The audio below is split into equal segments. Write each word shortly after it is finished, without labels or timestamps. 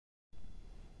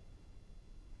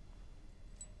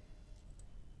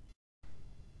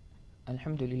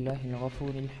الحمد لله الغفور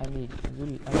الحميد ذو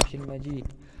الأرش المجيد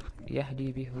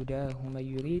يهدي بهداه من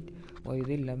يريد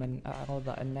ويذل من أعرض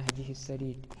عن نهجه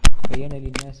السديد بين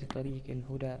للناس طريق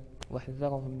الهدى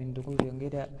واحذرهم من دروب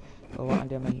الردى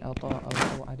ووعد من أطاع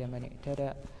ووعد من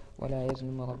اعتدى ولا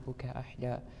يظلم ربك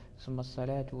أحدا ثم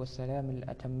الصلاة والسلام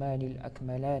الأتمان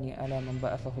الأكملان على من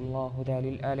بعثه الله هدى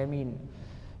للعالمين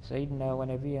سيدنا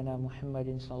ونبينا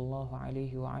محمد صلى الله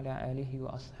عليه وعلى آله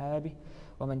وأصحابه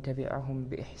ومن تبعهم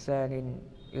بإحسان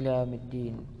إلى يوم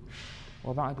الدين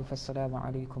وبعد فالسلام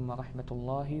عليكم ورحمة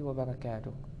الله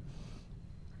وبركاته.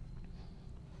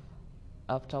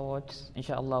 Afterwards,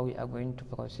 inshallah, we are going to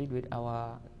proceed with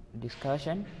our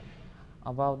discussion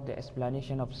about the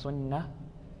explanation of Sunnah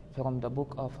from the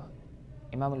book of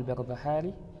Imam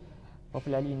al-Barbahari,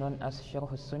 popularly known as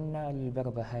Sharh al-Sunnah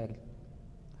al-Barbahari.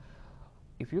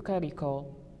 If you can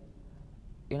recall,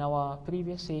 in our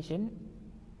previous session,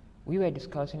 we were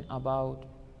discussing about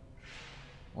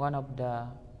one of the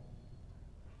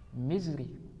misery,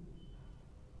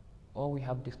 or we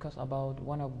have discussed about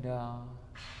one of the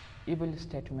evil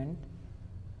statement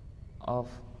of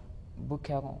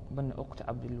Bukr bin Uqt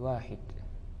Abdul Wahid,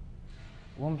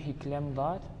 whom he claimed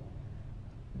that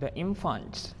the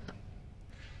infants,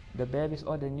 the babies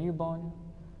or the newborn,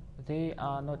 they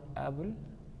are not able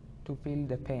to feel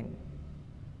the pain.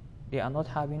 They are not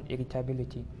having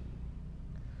irritability.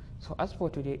 So as for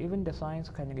today, even the science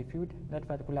can refute that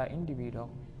particular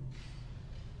individual.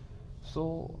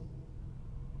 So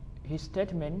his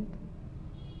statement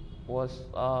was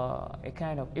a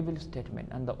kind of evil statement,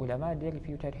 and the ulama, they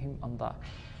refuted him on that.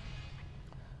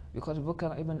 Because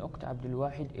Bukr ibn Uqt Abdul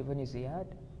Wahid ibn Ziyad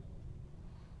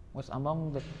was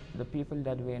among the people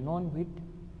that were known with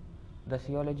the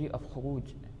theology of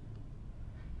Khuruj.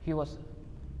 He was,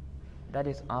 that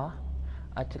is,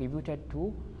 attributed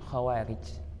to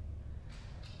Khawarij.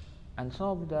 And some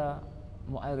of the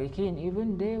Mu'arrikin,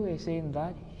 even they were saying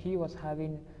that he was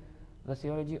having the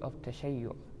theology of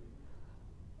Tashayyu.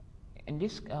 In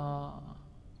this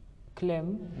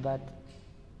claim that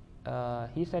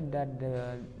he said that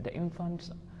the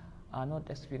infants are not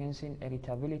experiencing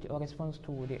irritability or response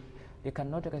to they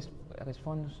cannot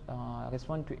respond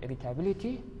to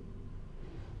irritability.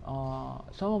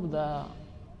 Some of the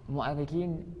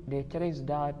Mu'arrikin, they traced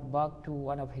that back to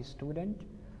one of his students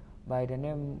by the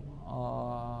name,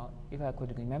 if I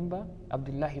could remember,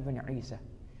 Abdullah ibn Isa.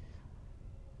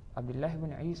 Abdullah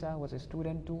ibn Isa was a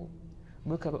student to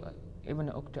Bukr ibn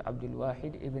Uqt Abdul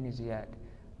Wahid ibn Ziyad.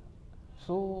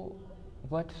 So,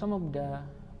 what some of the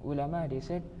ulama, they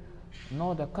said,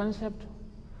 no, the concept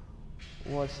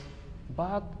was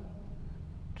back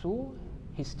to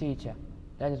his teacher,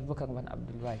 that is Bukr ibn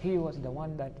Abdul Wahid. He was the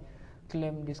one that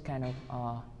claimed this kind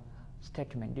of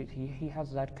statement. He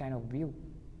has that kind of view.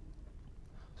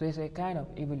 So it's a kind of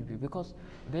evil view, because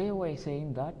they were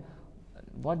saying that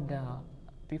what the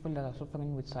people that are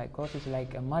suffering with psychosis,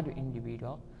 like a mad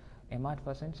individual, a mad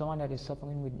person, someone that is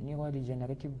suffering with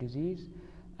neurodegenerative disease,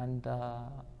 and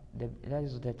that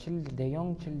is the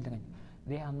young children,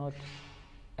 they are not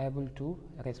able to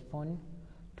respond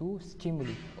to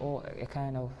stimuli or a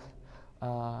kind of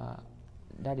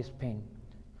that is pain.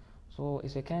 So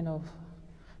it's a kind of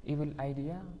evil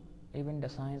idea. Even the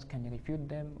science can refute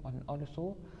them, and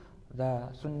also the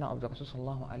Sunnah of the Rasul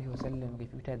sallallahu alaihi wasallam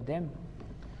refuted them.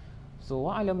 So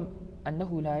وَعْلَمْ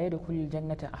أَنَّهُ لَا يَدْخُلُ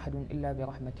الْجَنَّةَ أَحَدٌ إِلَّا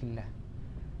بِرَحْمَةِ اللَّهِ.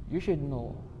 You should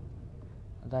know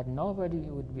that nobody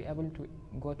would be able to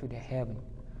go to the heaven.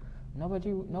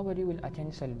 Nobody will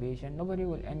attain salvation. Nobody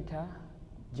will enter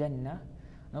Jannah.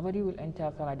 Nobody will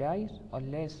enter paradise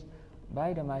unless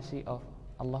by the mercy of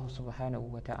Allah subhanahu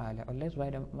wa ta'ala, unless by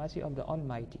the mercy of the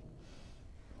Almighty.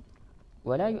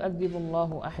 وَلَا يُؤَذِّبُ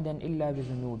اللَّهُ أَحْدًا إِلَّا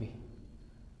بِذُنُوبِهِ.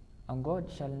 And God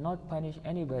shall not punish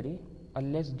anybody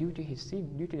unless due to his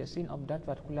sin, due to the sin of that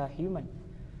particular human.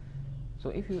 So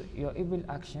if your evil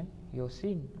action, your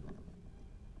sin,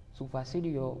 supersede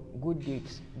your good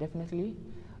deeds, definitely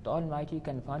the Almighty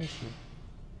can punish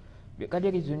you.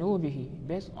 بِقَدْرِ ذُنُوبِهِ,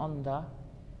 based on the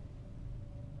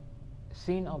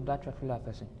sin of that particular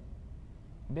person,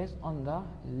 based on the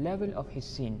level of his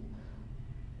sin.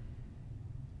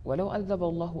 وَلَوْ أَذَّبَ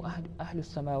اللَّهُ أَهْلُ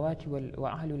السَّمَاوَاتِ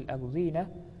وَأَهْلُ الْأَرْضِينَ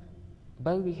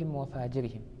بَرِّهِمْ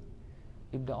وَفَاجِرِهِمْ.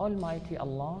 If the Almighty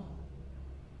Allah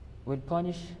will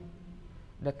punish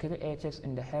the creatures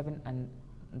in the heaven and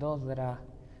those that are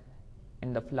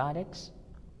in the planets,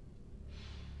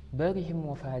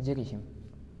 بَرِّهِمْ وَفَاجِرِهِمْ,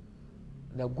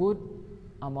 the good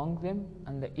among them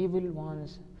and the evil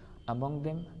ones among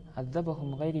them,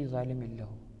 عَذَّبَهُمْ غَيْرِ ظَالِمٍ لَهُ.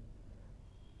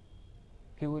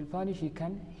 He will punish, he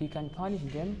can punish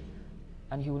them,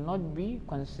 and he will not be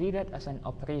considered as an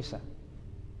oppressor.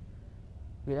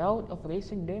 Without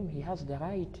oppressing them, he has the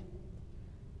right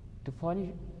to punish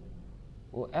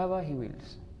whoever he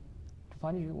wills, to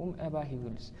punish whomever he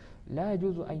wills. لا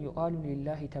يجوز أن يقال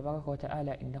لله تبارك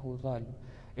وتعالى إنه ظالم.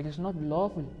 It is not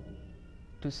lawful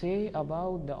to say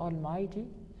about the Almighty,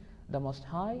 the Most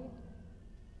High,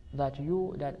 that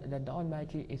the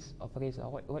Almighty is oppressor.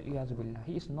 وَالْعِيَاذُ بِاللَّهِ.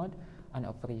 He is not an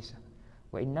oppressor.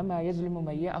 وَإِنَّمَا يَظْلِمُ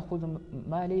مَنْ يَأْخُذُ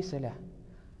مَا لَيْسَ لَهُ.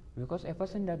 Because a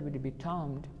person that will be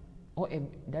termed, or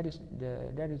that is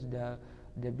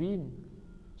the being,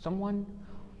 someone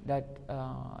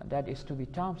that is to be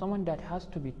termed, someone that has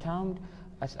to be termed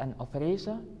as an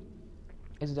oppressor,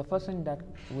 is the person that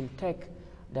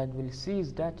will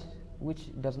seize that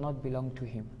which does not belong to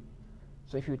him.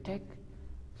 So if you take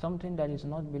something that is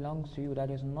not belongs to you, that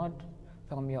is not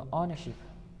from your ownership,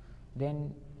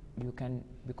 then you can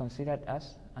be considered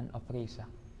as an oppressor.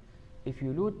 If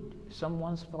you loot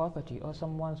someone's property or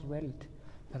someone's wealth,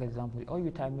 for example, or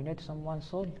you terminate someone's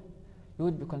soul, you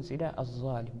would be considered as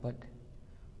zalim. But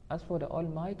as for the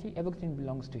Almighty, everything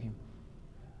belongs to Him.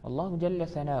 Allah Jalla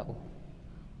Thana'u.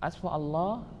 As for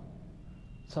Allah,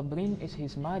 sovereign is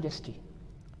His Majesty.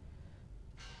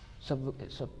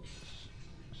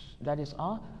 That is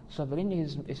sovereign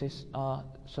is His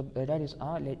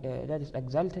that is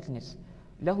exaltedness.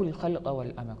 Lahul Khalq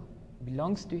wal Amr.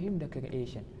 Belongs to Him the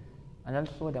creation and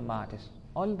also the matters.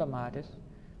 All the matters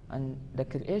and the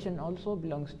creation also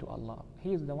belongs to Allah.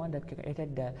 He is the one that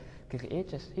created the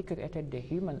creatures. He created the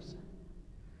humans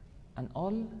and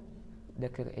all the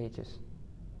creatures.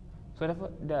 So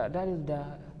that is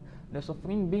the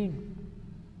supreme being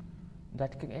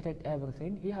that created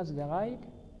everything. He has the right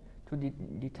to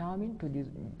determine,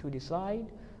 to decide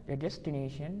the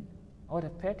destination or the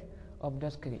fate of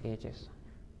those creatures.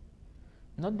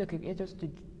 Not the creators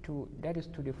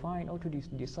to define or to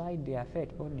decide their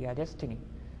fate or their destiny,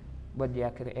 but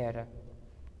their creator.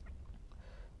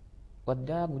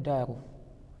 وَالدَّارُ دَارُ.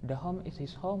 The home is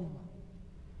his home.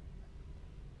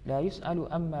 لا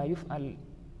يسأل أما يفعل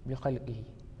بخلقه.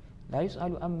 لا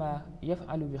يسأل أما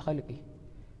يفعل بخلقه.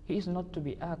 He is not to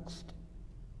be asked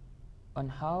on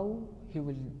how he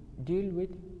will deal with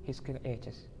his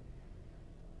creators.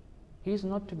 He is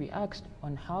not to be asked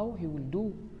on how he will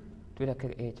do to the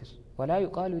creators. ولا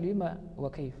يقال لما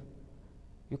وكيف.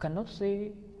 You cannot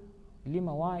say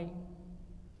lima, why,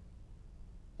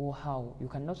 or how. You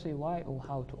cannot say why or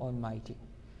how to Almighty.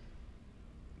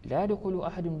 لا يدخل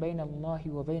أحد بين الله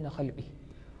وبين خلقه.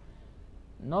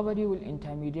 Nobody will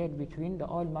intermediate between the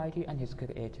Almighty and His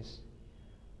creators.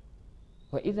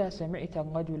 وإذا سمعت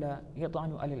الرجل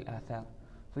يطعن على الآثار.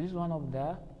 So this is one of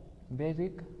the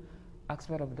basic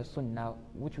aspects of the Sunnah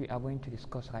which we are going to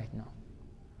discuss right now.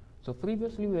 So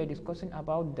previously we were discussing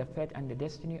about the fate and the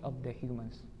destiny of the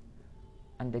humans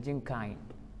and the jinn kind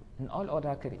and all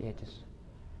other creators.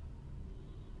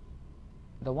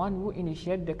 The one who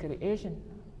initiated the creation,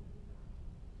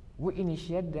 who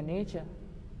initiated the nature,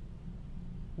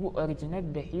 who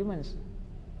originated the humans,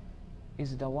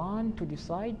 is the one to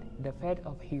decide the fate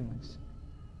of humans.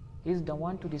 He is the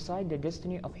one to decide the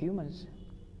destiny of humans.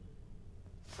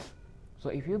 So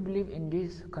if you believe in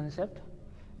this concept,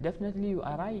 definitely you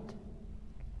are right.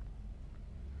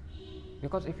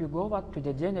 Because if you go back to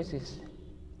the Genesis,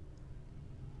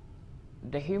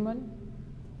 the human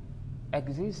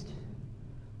exists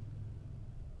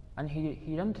and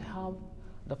he don't have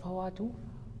the power to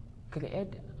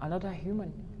create another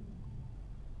human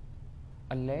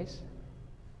unless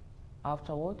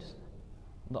afterwards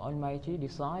the Almighty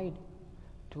decide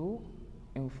to,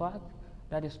 in fact,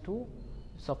 that is to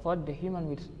support the human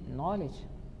with knowledge.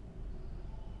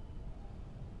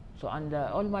 So, and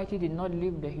the Almighty did not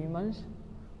leave the humans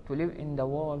to live in the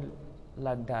world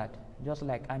like that, just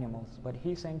like animals, but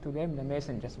He sent to them the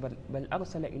messengers. بل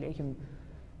أرسل إليهم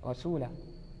رسولا.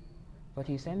 But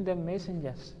He sent them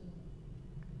messengers.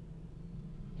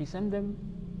 He sent them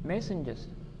messengers,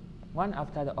 one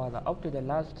after the other, up to the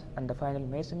last and the final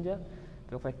messenger,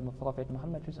 Prophet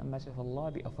Muhammad, peace and mercy of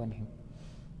Allah be upon him.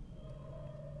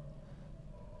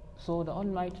 So the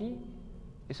Almighty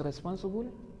is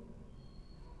responsible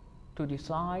to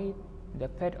decide the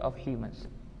fate of humans.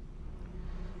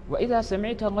 وَإِذَا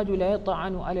سَمِعْتَ الرَّجُلَ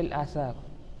يَطْعَنُ عَلَى الْآثَارِ.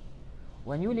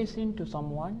 When you listen to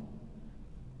someone,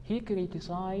 he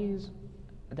criticizes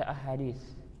the ahadith.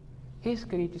 He is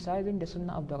criticizing the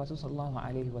sunnah of the Rasul sallallahu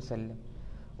alayhi wa sallam.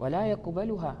 وَلَا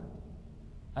يَقْبَلُهَا.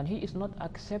 And he is not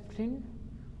accepting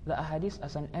the ahadith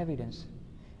as an evidence.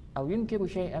 أو ينكر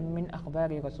شيئا من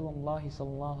أخبار رسول الله صلى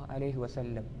الله عليه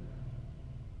وسلم.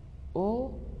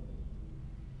 Or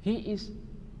he is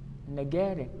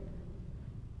negating,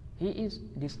 he is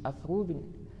disapproving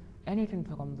anything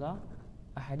from the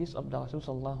ahadith of the Rasul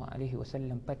sallallahu alayhi wa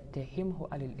sallam, fattahimhu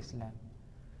alil Islam.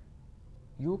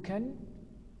 You can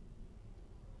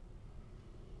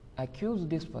accuse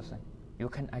this person, you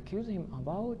can accuse him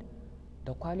about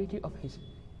the quality of his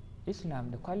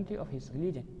Islam, the quality of his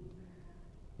religion,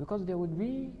 because there would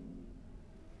be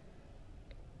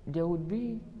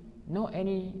no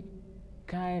any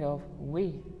kind of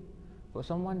way for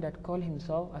someone that call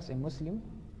himself as a Muslim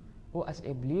or as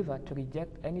a believer to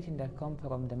reject anything that comes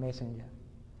from the messenger.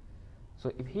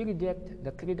 So if he rejects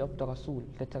the creed of the Rasul,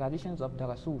 the traditions of the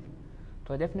Rasul,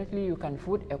 so definitely you can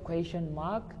put a question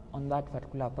mark on that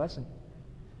particular person.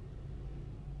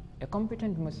 A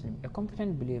competent Muslim, a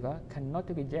competent believer cannot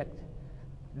reject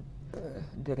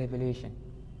the revelation.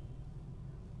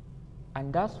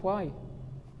 And that's why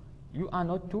you are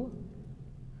not to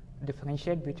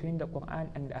differentiate between the Quran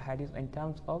and the Hadith in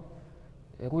terms of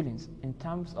rulings, in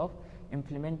terms of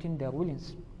implementing the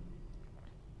rulings.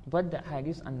 But the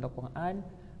Hadith and the Quran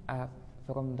are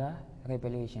from the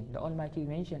revelation. The Almighty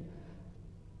mentioned,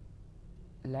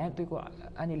 لا ينطق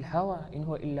عن الهوى إن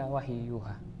هو إلا وحي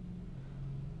يوحى,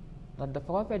 that the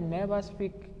Prophet never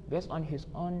speaks based on his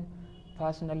own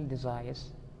personal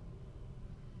desires,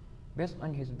 based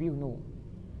on his view. No,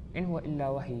 إن هو إلا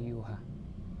وحي يوحى.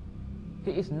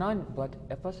 He is none but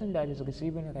a person that is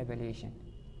receiving revelation.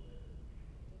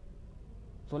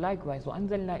 So likewise,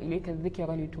 وَأَنزَلْنَا إِلَيْكَ الذِّكْرَ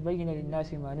لِتُبَيِّنَ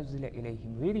لِلنَّاسِ مَا نُزِّلَ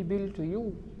إِلَيْهِمْ. We reveal to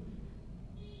you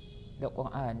the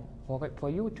Quran for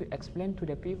you to explain to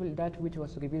the people that which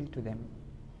was revealed to them.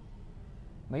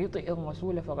 مَا يُطِعِ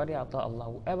الرَّسُولَ فَقَدْ أَطَاعَ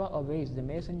اللَّهُ. Whoever obeys the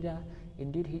messenger,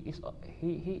 indeed he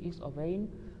is obeying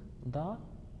the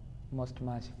most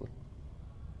merciful.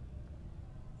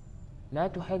 لا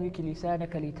تحرك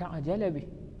لسانك لتعجل به.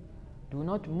 Do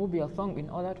not move your tongue in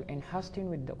order to enhasten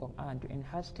with the Quran, to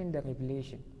enhasten the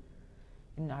revelation.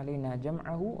 إن علينا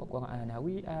جمعه وقرآنه.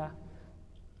 We are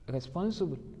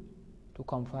responsible to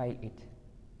compile it,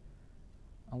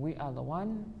 and we are the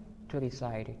one to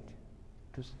recite it,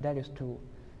 that is to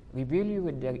reveal you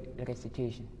with the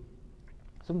recitation.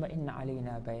 ثم إن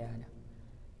علينا بيانه.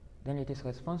 Then it is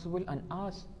responsible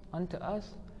unto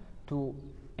us to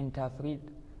interpret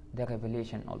the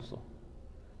revelation also.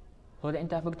 So the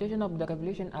interpretation of the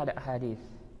revelation are the hadith.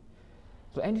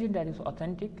 So anything that is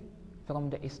authentic from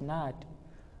the isnad,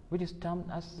 which is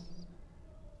termed as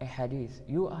a hadith,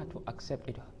 you are to accept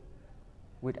it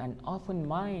with an open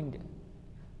mind.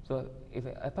 So if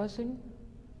a person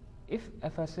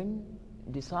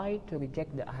decide to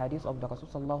reject the hadith of the Rasul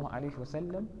sallallahu alaihi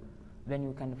wasallam, then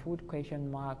you can put question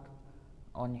mark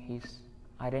on his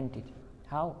identity.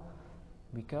 How?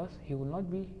 Because you will not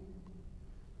be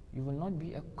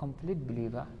a complete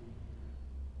believer,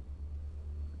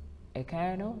 a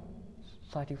kind of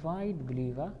certified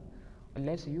believer,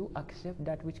 unless you accept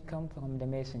that which comes from the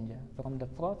messenger, from the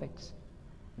prophets,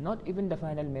 not even the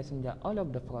final messenger, all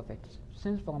of the prophets,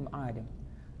 since from Adam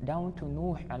down to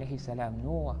Nuh alayhi salam,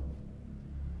 Noah,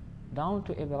 down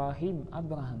to Ibrahim,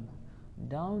 Abraham,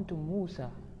 down to Musa,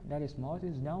 that is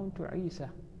Moses, down to Isa,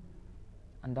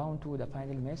 and down to the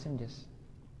final messengers.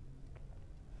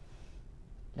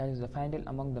 That is the final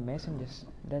among the messengers.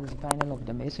 That is the final of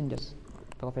the messengers,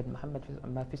 Prophet Muhammad,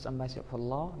 peace and mercy of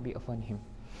Allah be upon him.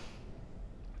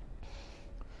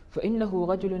 فإنه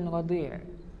رجل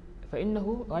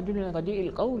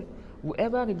رديء القول.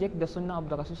 Whoever rejects the sunnah of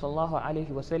the Rasul sallallahu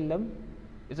alayhi wasallam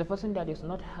is a person that is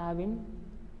not having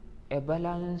a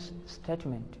balanced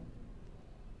statement.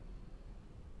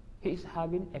 He is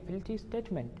having a filthy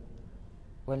statement.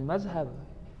 والمذهب,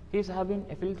 he is having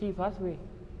a filthy pathway.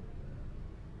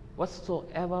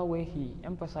 Whatsoever way he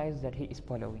emphasizes that he is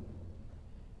following,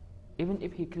 even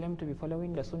if he claims to be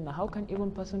following the sunnah, how can even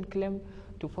person claim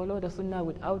to follow the sunnah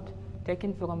without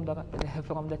taking from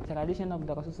the tradition of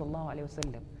the Rasul sallallahu alaihi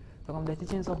wasallam, from the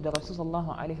teachings of the Rasul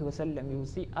sallallahu alaihi wasallam? You will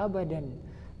see abadan,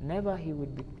 never he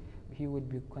would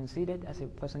be considered as a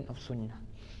person of sunnah.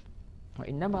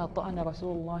 وإنما طعن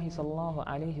رسول الله صلى الله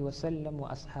عليه وسلم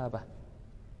وأصحابه.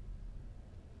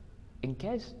 In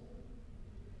case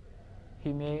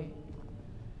he may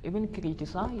even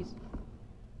criticize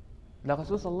the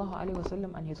Rasul sallallahu alaihi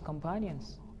wasallam and his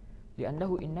companions,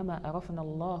 لأنه إنما عرفنا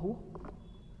الله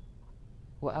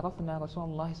وعرفنا رسول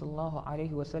الله صلى الله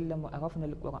عليه وسلم وعرفنا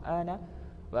القرآن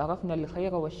وعرفنا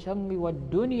الخير والشر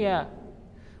والدنيا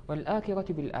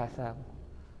والآخرة بالآثار.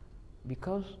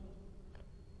 Because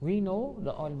we know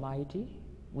the Almighty,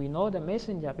 we know the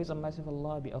Messenger, peace and mercy of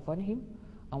Allah be upon him,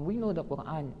 and we know the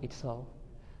Quran itself,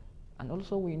 and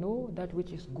also we know that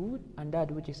which is good and that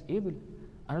which is evil,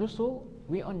 and also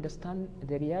we understand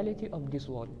the reality of this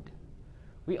world.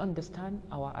 We understand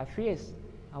our affairs,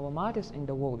 our matters in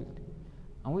the world.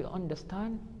 And we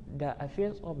understand the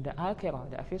affairs of the akhirah,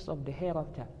 the affairs of the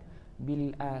hereafter,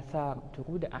 bil athar,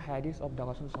 through the ahadith of the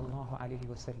Rasul sallallahu alayhi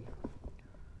wasallam.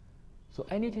 So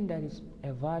anything that is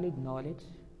a valid knowledge,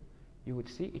 you would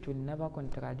see it will never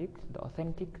contradict the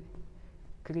authentic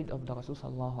creed of the Rasul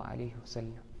sallallahu alayhi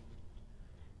wasallam.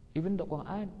 Even the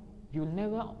Quran, you will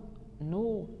never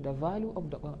know the value of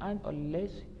the Quran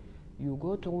unless you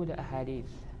go through the ahadith.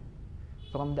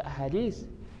 From the ahadith,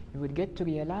 you would get to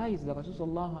realize the Rasul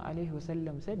sallallahu alayhi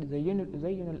wasallam said,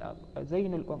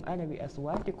 "Zayyinul Quran bi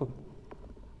aswatikum."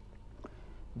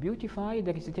 Beautify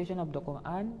the recitation of the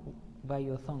Quran by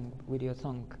your tongue, with your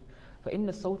tongue. فَإِنَّ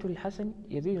الصَّوْتُ الْحَسَنِ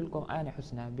يَزِيدُ الْقُرْآنَ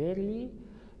حُسْنًا. Barely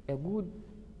a good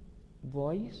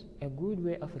voice, a good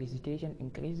way of recitation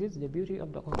increases the beauty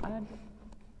of the Quran.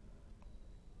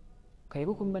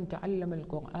 خَيْرُكُمْ مَنْ تَعَلَّمَ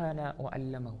الْقُرْآنَ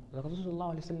وَعَلَّمَهُ. The Rasul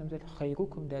sallallahu alayhi wasallam said,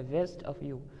 خَيْرُكُمْ, the best of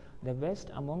you, the best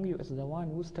among you is the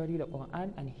one who studied the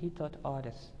Quran and he taught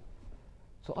others.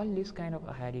 So all this kind of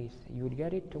ahadith, you will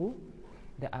get it through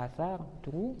the athar,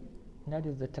 through, that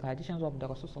is the traditions of the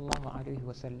Rasul sallallahu alayhi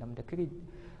wasallam, the creed,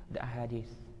 the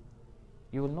ahadith.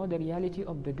 You will know the reality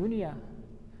of the dunya,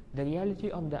 the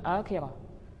reality of the akhirah.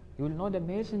 You will know the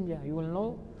messenger, you will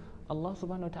know Allah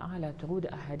subhanahu wa ta'ala through the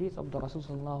ahadith of the Rasul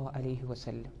sallallahu alayhi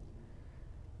wasallam.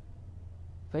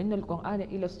 فإن القرآن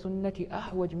إلى السنة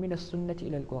أحوج من السنة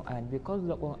إلى القرآن. Because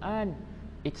the Quran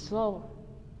itself,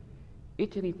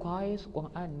 it requires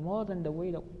Quran more than the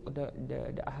way the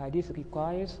ahadith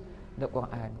requires the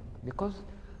Quran. Because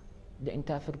the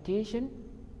interpretation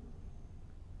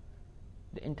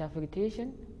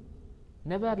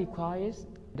never requires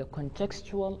the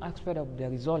contextual aspect of the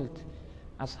result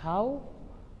as how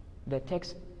the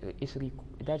text is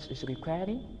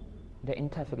requiring the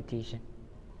interpretation.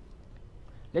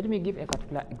 Let me give a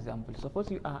particular example. Suppose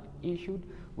you are issued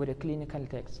with a clinical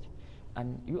text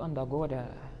and you undergo the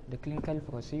clinical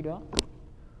procedure,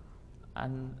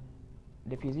 and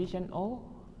the physician or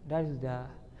that is the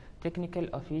technical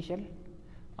official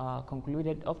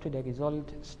concluded up to the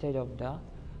result stage of the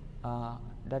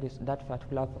that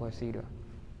particular procedure.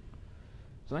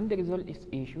 So when the result is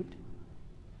issued,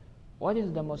 what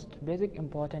is the most basic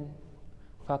important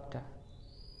factor?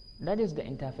 That is the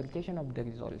interpretation of the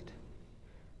result.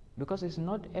 Because it's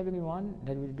not everyone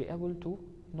that will be able to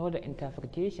know the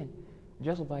interpretation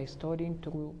just by studying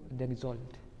through the result,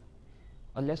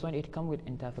 unless when it comes with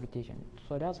interpretation.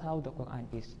 So that's how the Quran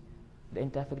is. The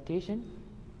interpretation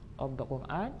of the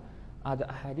Quran are the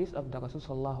ahadith of the Rasul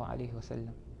sallallahu alayhi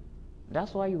wasallam.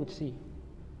 That's why you would see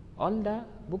all the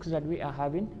books that we are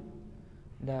having,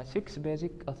 the 6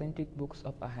 basic authentic books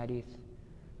of ahadith.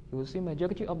 You will see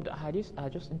majority of the ahadith are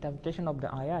just interpretation of the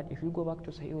ayat. If you go back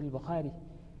to Sahih al-Bukhari,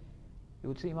 you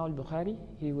would see Imam al-Bukhari,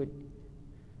 he would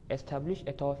establish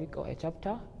a topic or a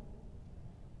chapter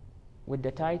with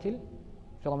the title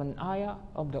from an ayah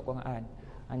of the Quran,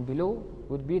 and below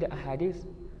would be the ahadith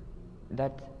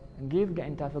that give the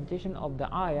interpretation of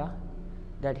the ayah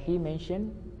that he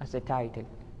mentioned as a title.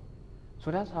 So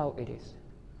that's how it is.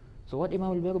 So what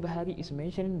Imam al-Barbahari is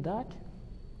mentioning, that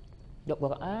the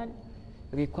Quran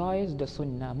requires the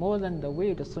Sunnah more than the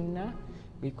way the Sunnah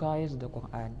requires the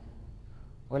Quran.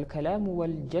 والكلام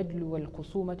والجدل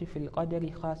والخصومة في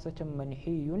القدر خاصة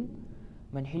منهي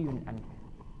عنه.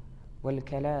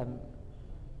 والكلام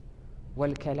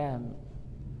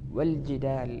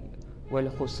والجدال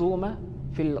والخصومة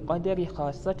في القدر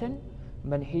خاصة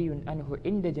منهي عنه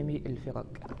عند جميع الفرق،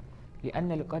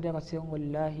 لأن القدر سر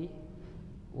الله،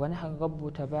 ونهى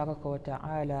الرب تبارك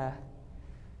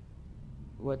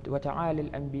وتعالى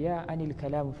الأنبياء عن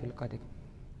الكلام في القدر.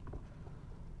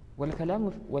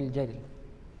 والكلام والجدل,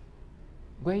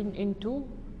 going into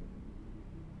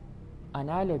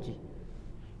analogy,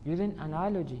 using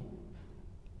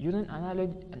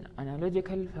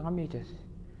analogical parameters,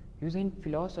 using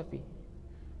philosophy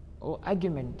or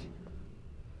argument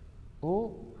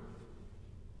or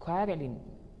quarreling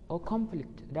or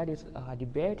conflict, that is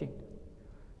debating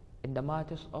in the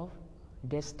matters of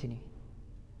destiny.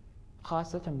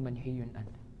 خاصة منهي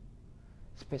عنه.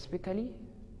 Specifically,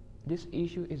 this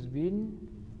issue is being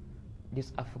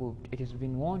disapproved. It has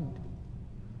been warned.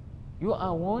 You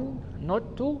are warned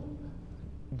not to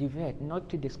debate, not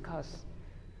to discuss,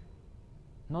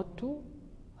 not to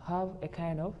have a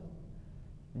kind of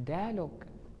dialogue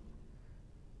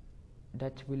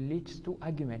that will lead to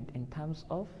argument in terms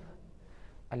of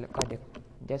al-qadr,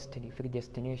 destiny,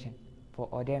 predestination,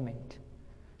 foreordainment.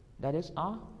 That is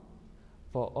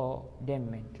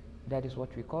foreordainment. That is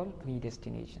what we call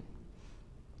predestination.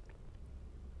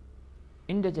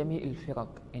 In the Jami' al-Firaq,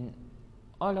 in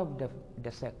all of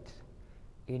the sects,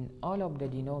 in all of the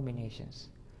denominations,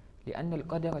 لأن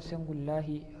القدر سر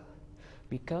الله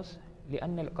because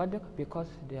لأن القدر because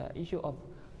the issue of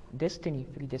destiny,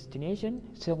 predestination,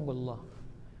 سر الله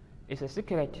is a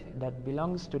secret that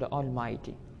belongs to the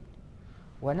Almighty.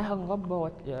 ونهى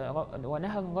الرب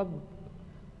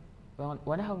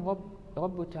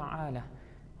تعالى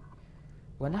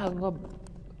ونهى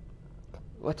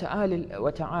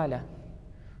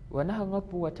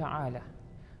الرب وتعالى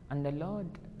and the Lord,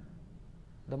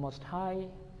 the Most High,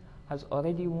 has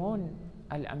already warned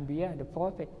Al-Anbiya, the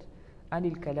Prophet, and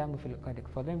al-Kalam fil Qadr,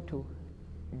 for them to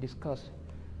discuss,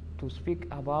 to speak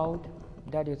about,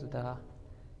 that is the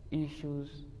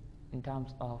issues in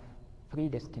terms of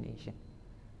predestination.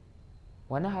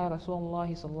 وَنَهَى رَسُولُ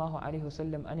اللَّهِ صَلَّى اللَّهُ عَلَيْهِ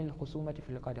وَسَلَّمْ عَنِ الْخُصُومَةِ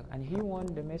فِي الْقَدْرِ, and he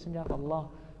warned the Messenger of Allah,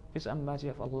 peace and mercy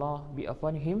of Allah be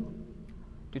upon him,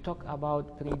 to talk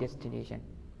about predestination.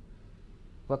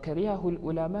 وَكَرِيهَهُ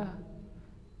الْعُلَمَاء,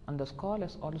 and the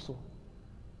scholars also,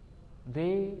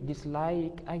 they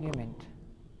dislike argument,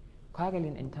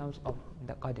 quarreling in terms of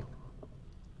the Qadr.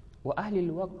 وَأَهْلِ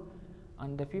الْوَقْتِ,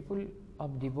 and the people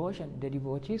of devotion, the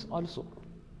devotees also,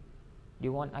 they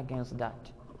warn against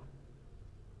that.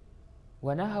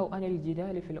 وَنَهَوْا عَنِ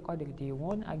الْجِدَالِ فِي الْقَدْرِ, they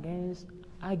warn against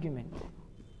arguing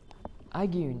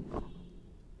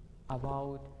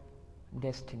about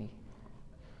destiny.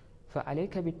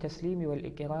 فَعَلَيْكَ بِالتَّسْلِيمِ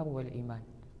وَالْإِقْرَارِ وَالْإِيمَانِ,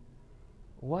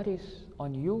 what is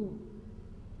on you,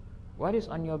 what is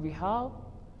on your behalf,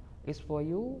 is for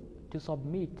you to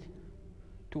submit,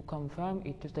 to confirm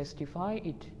it, to testify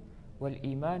it,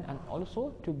 وَالْإِيمَانِ, and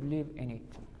also to believe in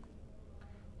it.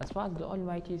 As far as the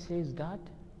Almighty says that,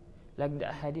 like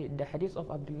the hadith of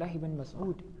Abdullah ibn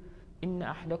Mas'ud, إِنَّ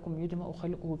أَحْدَكُمْ يُجْمَعُ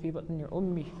خَلْقُهُ فِي بَطْنِ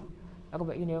أُمِّهِ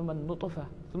 40 يوما نطفة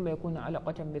ثم يكون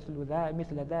علقة مثل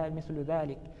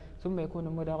ذلك ثم يكون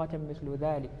مضغة مثل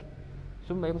ذلك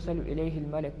ثم يرسل إليه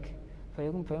الملك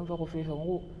فينفخ فيه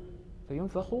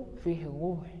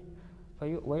الروح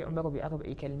ويؤمر ب4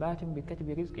 كلمات بكتب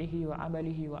رزقه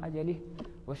وعمله وأجله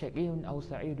وشقي أو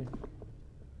سعيد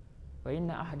فإن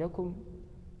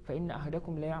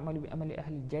أحدكم لا يعمل بأمل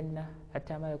أهل الجنة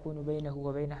حتى ما يكون بينه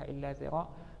وبينها إلا ذراع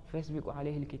فيسبق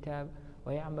عليه الكتاب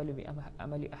ويعمل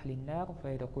بأمل أهل النار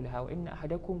فيدخلها وإن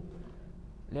أحدكم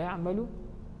لا يعمل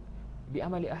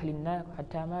بأمل أهل النار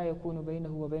حتى ما يكون بينه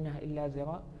وبينها إلا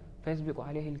ذراع فيسبق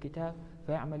عليه الكتاب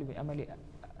فيعمل بأمل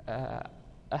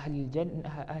أهل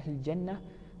الجنة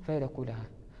فيدخلها.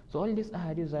 So all these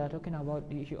hadiths are talking about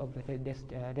the issue of the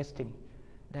destiny.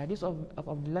 The hadith of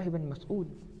Abdullah ibn Mas'ud,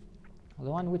 the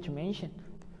one which mentioned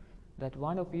that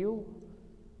one of you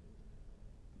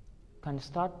can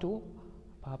start to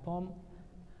perform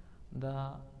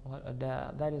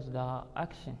that is the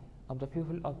action of the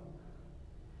people of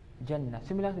Jannah,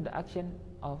 similar to the action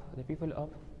of the people of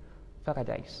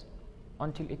paradise,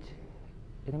 until it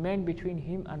remained between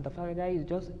him and the paradise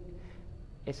just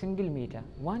a single meter,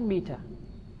 1 meter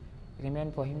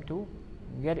remained for him to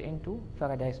get into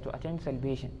paradise, to attain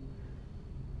salvation.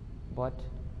 But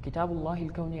Kitabullah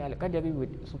al-Kawni al-Qadari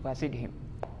would supersede him.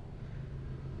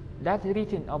 That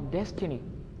written of destiny,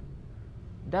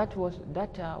 that was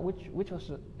which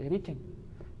was written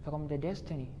from the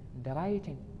destiny, the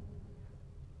writing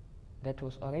that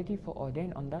was already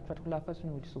foreordained on that particular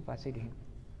person would supersede him,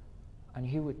 and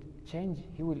he would change,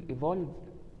 he will evolve,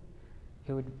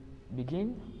 he would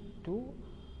begin to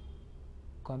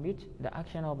commit the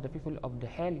action of the people of the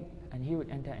hell, and he would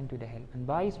enter into the hell, and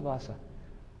vice versa.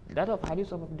 That of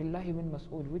hadith of Abdullah ibn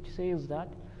Mas'ud, which says that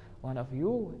one of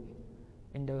you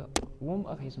in the womb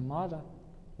of his mother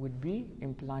would be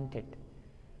implanted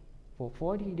for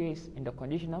 40 days in the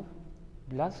condition of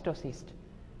blastocyst.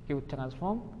 He would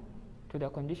transform to the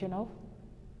condition of,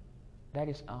 that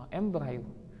is embryo,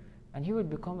 and he would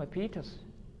become a fetus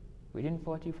within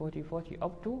 40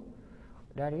 up to,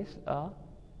 that is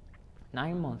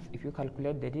 9 months. If you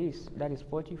calculate the days, that is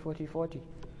 40.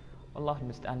 Allah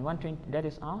musta'an, 120, that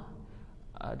is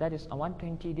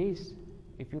 120 days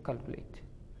if you calculate.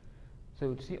 So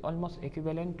you would see almost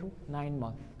equivalent to 9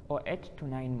 months or 8 to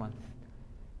 9 months.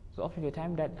 So up to the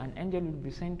time that an angel will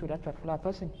be sent to that particular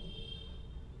person,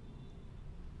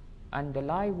 and the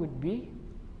life would be,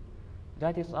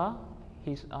 that is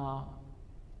his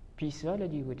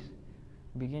physiology would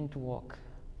begin to work,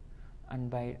 and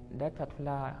by that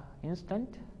particular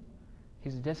instant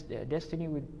his destiny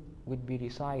would be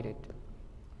decided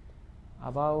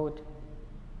about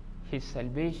his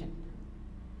salvation,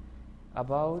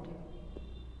 about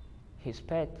his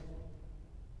path,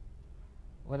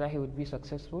 whether he would be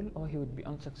successful or he would be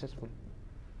unsuccessful.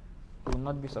 He will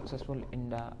not be successful in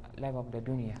the life of the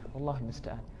dunya. Allah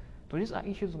musta'an. So these are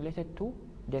issues related to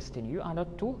destiny. You are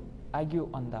not to argue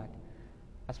on that.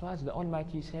 As far as the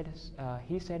Almighty said,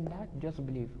 He said that, just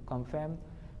believe, confirm,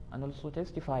 and also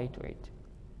testify to it.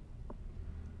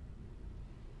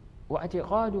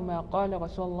 واعتقاد ما قال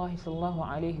رسول الله صلى الله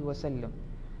عليه وسلم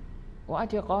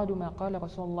واعتقاد ما قال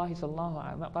رسول الله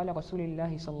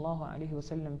صلى الله عليه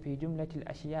وسلم في جملة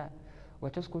الأشياء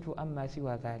وتسكت أما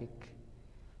سوى ذلك.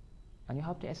 And you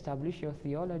have to establish your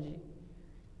theology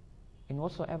in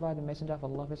whatsoever the Messenger of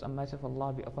Allah, peace and mercy of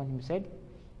Allah be upon him, said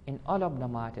in all of the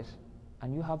matters,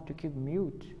 and you have to keep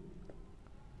mute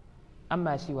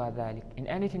أما سوى ذلك, in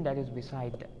anything that is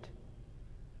beside that.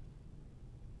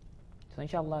 So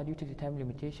inshallah, due to the time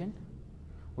limitation,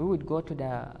 we would go to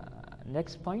the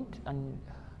next point, and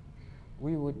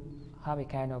we would have a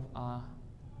kind of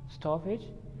stoppage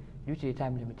due to the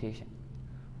time limitation.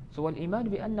 So والإيمان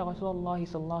بأن رسول الله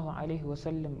صلى الله عليه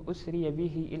وسلم أسري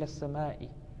به إلى السماء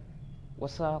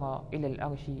وسار إلى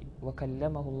الأرش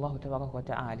وكلمه الله تبارك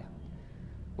وتعالى.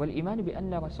 والإيمان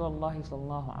بأن رسول الله صلى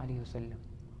الله عليه وسلم,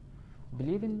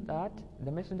 believing that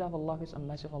the Messenger of Allah, peace and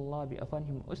mercy of Allah be upon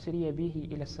him, أسري به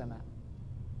إلى السماء,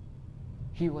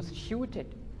 he was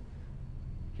shooted,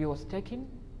 he was taken,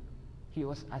 he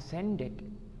was ascended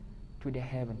to the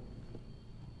heaven.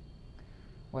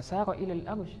 وسار إلى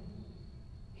الأرش,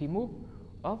 he moved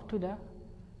up to the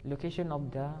location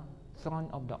of the throne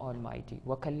of the Almighty.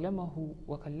 وكلمه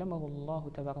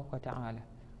الله تبارك وتعالى,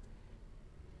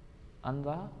 and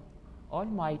the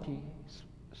Almighty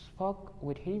spoke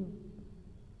with him,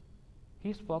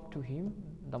 he spoke to him,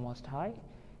 the Most High.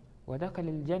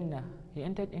 ودخل الجنة, he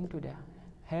entered into the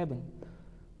heaven.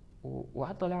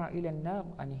 وأطلع إلى النار,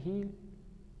 and he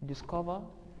discovered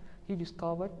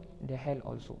the hell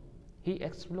also. He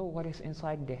explored what is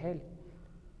inside the hell.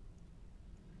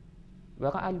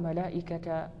 ورأى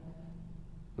الملائكة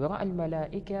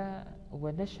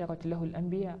ونشرت له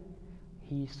الأنبياء,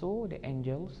 he saw the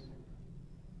angels.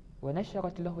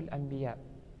 ونشرت له الأنبياء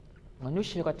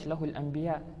ونشرت له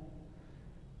الأنبياء,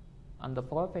 and the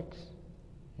prophets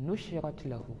نشرت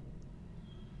له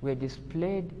were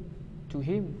displayed to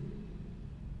him.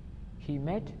 He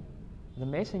met the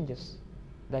messengers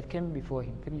that came before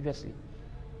him previously.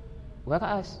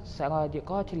 ورأى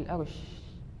سرادقات الأرش,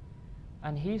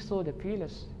 and he saw the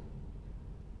pillars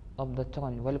of the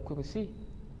throne, والكرسي,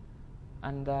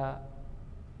 and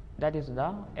that is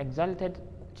the exalted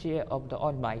chair of the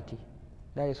Almighty,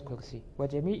 that is kursi.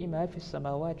 وجميع ما في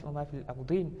السماوات وما في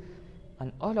الأرضين,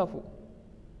 and all of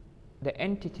the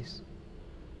entities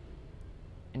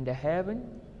in the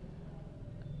heaven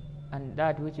and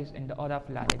that which is in the other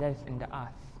planet, that is in the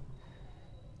earth.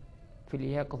 في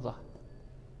اليقظة,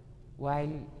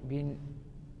 while being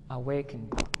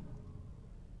awakened,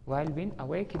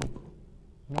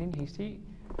 meaning he see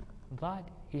that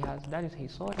he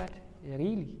saw that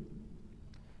really.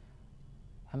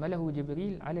 حمله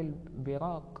جبريل على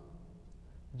البراق,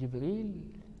 Jibril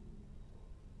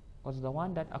was the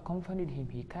one that accompanied him,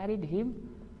 he carried him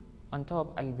on top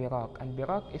of al-Biraq.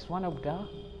 Al-Biraq is one of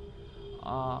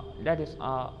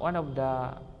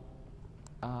the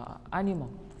animal,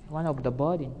 one of the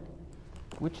burden,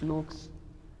 which looks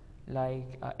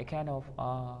like a kind of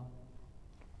a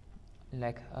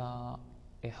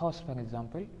horse, for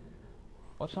example,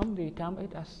 or some they term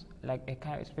it as like a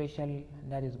kind of special,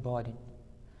 that is burden.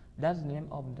 That's the name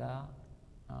of the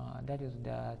that is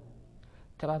the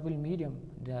travel medium,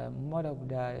 the mode of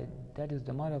the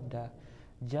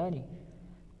journey.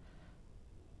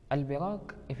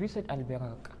 Al-Biraq, if you said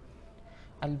Al-Biraq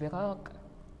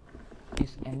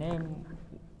is a name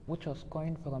which was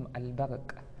coined from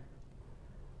Al-Barq,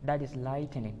 that is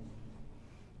lightning.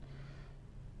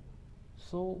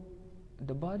 So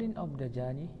the burden of the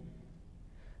journey,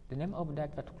 the name of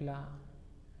that particular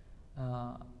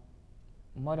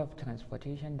mode of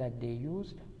transportation that they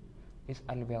used is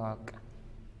Al-Biraq.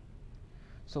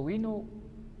 So we know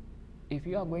if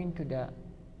you are going to the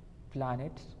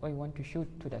planets, or you want to shoot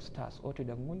to the stars or to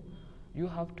the moon, you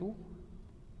have to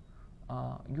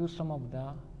use some of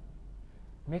the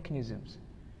mechanisms,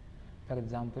 for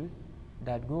example,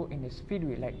 that go in a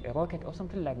speedway like a rocket or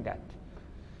something like that,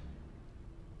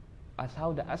 as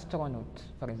how the astronauts,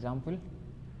 for example,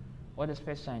 or the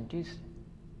space scientists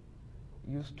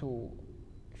used to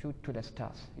shoot to the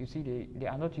stars. You see, they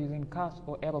are not using cars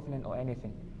or aeroplane or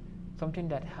anything, something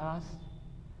that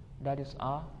is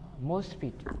more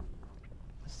speed.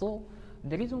 So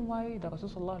the reason why the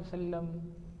Rasulullah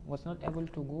was not able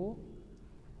to go,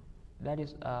 that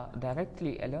is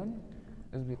directly alone,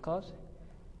 is because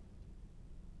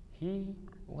he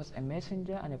was a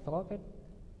messenger and a prophet,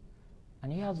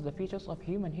 and he has the features of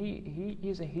human. He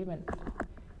is a human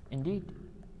indeed,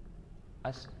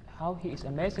 as how he is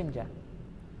a messenger.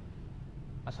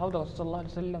 As how the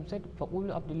Rasulullah said,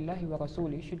 فَقُولُ عَبْدُ اللَّهِ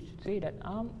وَرَسُولِهِ, you should say that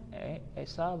I'm a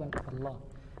servant of Allah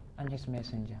and His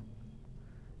messenger.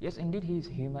 Yes, indeed he is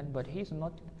human, but he is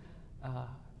not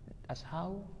as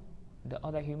how the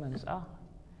other humans are.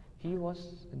 He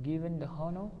was given the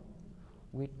honor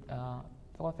with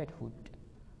prophethood.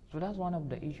 So that's one of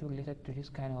the issues related to this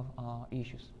kind of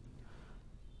issues.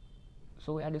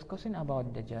 So we are discussing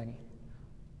about the journey.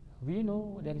 We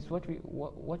know there is what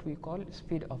we call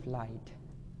speed of light.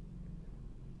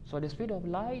 So the speed of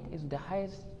light is the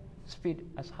highest speed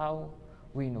as how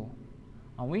we know.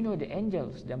 And we know the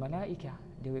angels, the malaika,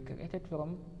 they were created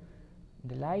from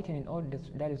the light, and in all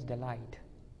that is the light.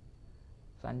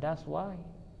 So, and that's why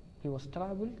he was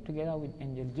traveled together with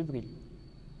angel Jibril.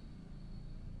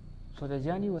 So the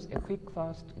journey was a quick,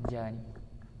 fast journey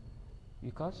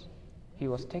because he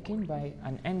was taken by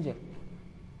an angel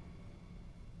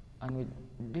and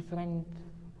with different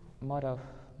mode of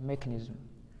mechanism.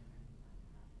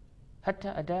 حتى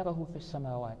أداره في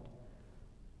السماوات,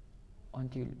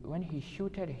 until when he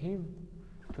shooted him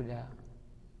to the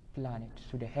planet,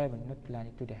 to the heaven, not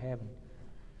planet, to the heaven.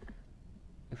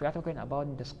 If we are talking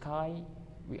about the sky,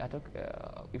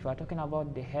 if we are talking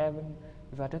about the heaven,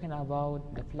 if we are talking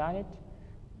about the planet,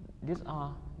 these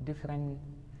are different.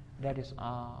 These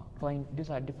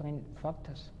are different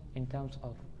factors in terms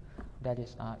of that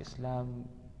is Islam.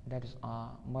 That is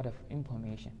mode of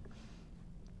information.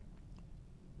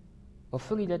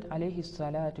 وفرضت عليه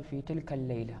الصلاة في تلك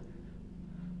الليلة,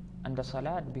 and the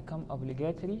salat become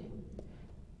obligatory.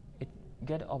 It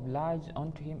get obliged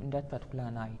onto him in that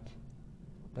particular night.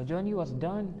 The journey was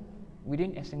done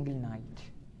within a single night.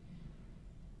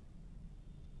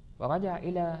 ورجع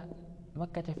إلى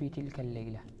مكة في تلك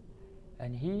الليلة,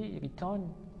 and he returned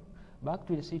back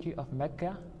to the city of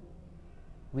Mecca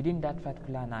within that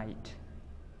particular night.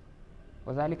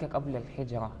 وذلك قبل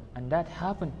الهجرة, and that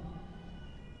happened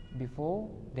before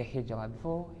the hijrah,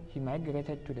 before he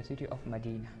migrated to the city of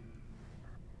Medina.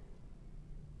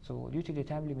 So due to the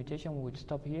time limitation, we would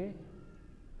stop here.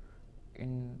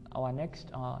 In our next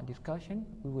discussion,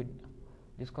 we would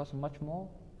discuss much more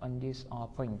on this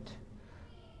point.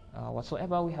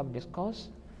 Whatsoever we have discussed,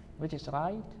 which is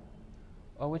right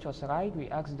or which was right, we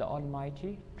ask the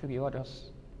Almighty to reward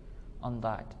us on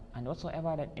that. And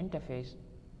whatsoever that interface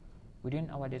within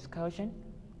our discussion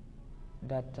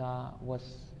that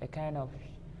was a kind of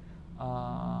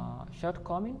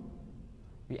shortcoming,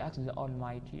 we ask the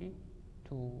Almighty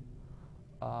to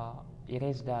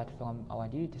erase that from our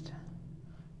deeds.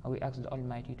 We ask the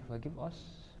Almighty to forgive us.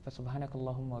 فسبحانك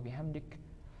اللهم وبحمدك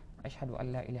أشهد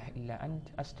أن لا إله إلا أنت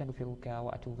أستغفرك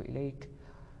وأتوب إليك.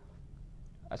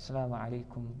 السلام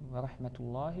عليكم ورحمة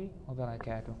الله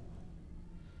وبركاته.